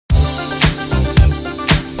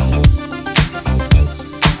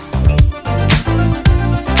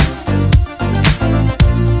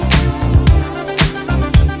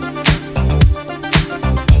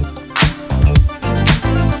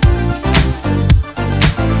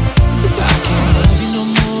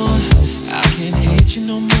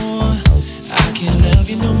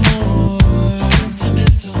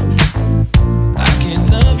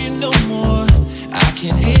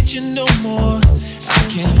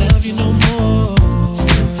love you no more.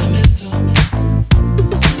 Sentimental.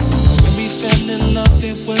 When we fell in love,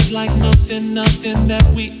 it was like nothing that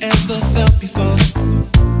we ever felt before.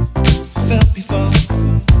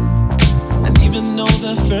 And even though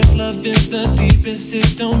the first love is the deepest,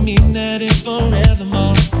 it don't mean that it's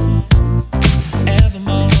forevermore.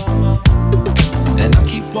 And I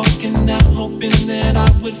keep walking out hoping that I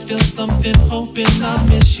would feel something, hoping I'd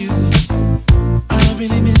miss you. I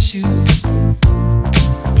really miss you.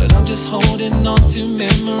 But I'm just holding on to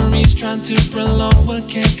memories, trying to prolong what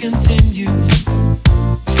can't continue.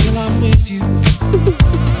 Still I'm with you. I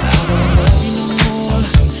don't love you no more.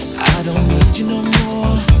 I don't need you no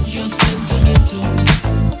more. You're sentimental.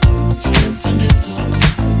 Sentimental.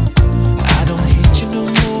 I don't hate you no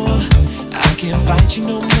more. I can't fight you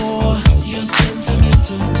no more. You're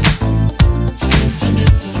sentimental.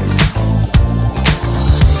 Sentimental.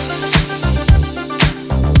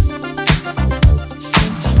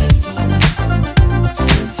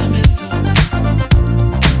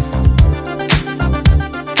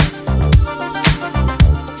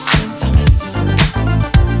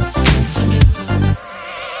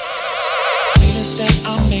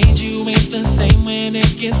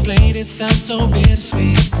 It sounds so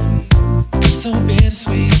bittersweet, so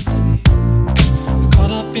bittersweet. We're caught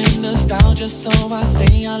up in nostalgia, so I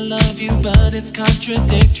say I love you, but it's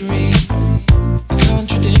contradictory. It's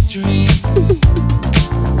contradictory.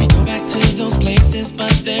 We go back to those places,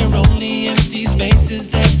 but they're only empty spaces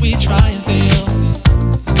that we try and fill.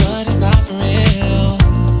 But it's not for real.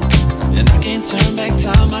 And I can't turn back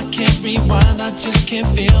time, I can't rewind, I just can't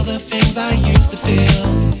feel the things I used to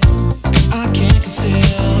feel. I can't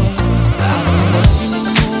conceal. I don't love you no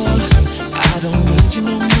more. I don't need you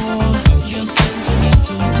no more. You're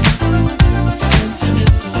sentimental.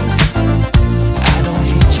 Sentimental. I don't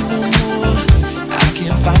hate you no more. I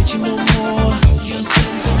can't fight you no more. You're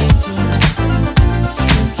sentimental.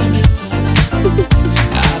 Sentimental.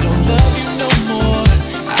 I don't love you no more.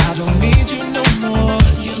 I don't need you no more.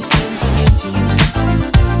 You're sentimental.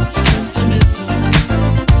 Sentimental.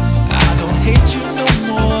 I don't hate you no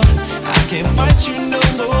more. I can't fight you no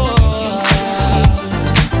more.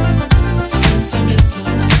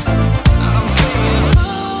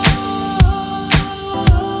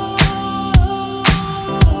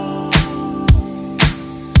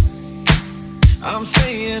 I'm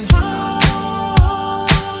saying I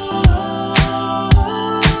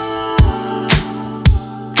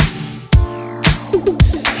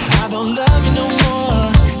don't love you no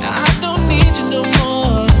more. I don't need you no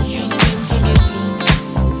more. You're sentimental.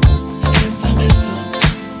 Sentimental.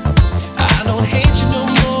 I don't hate you no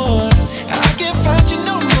more. I can't find you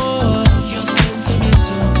no more. You're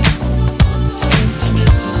sentimental.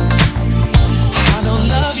 Sentimental. I don't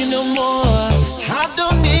love you no more. I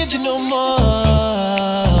don't need you no more.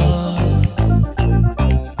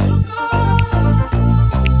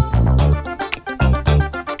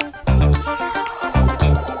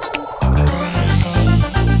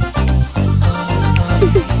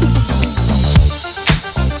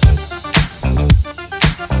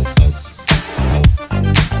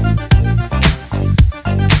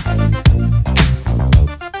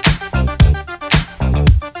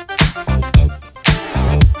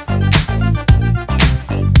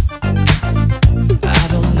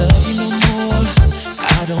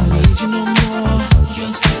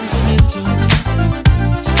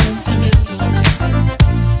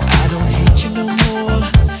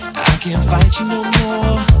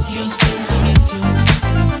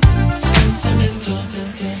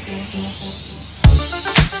 Sentimental.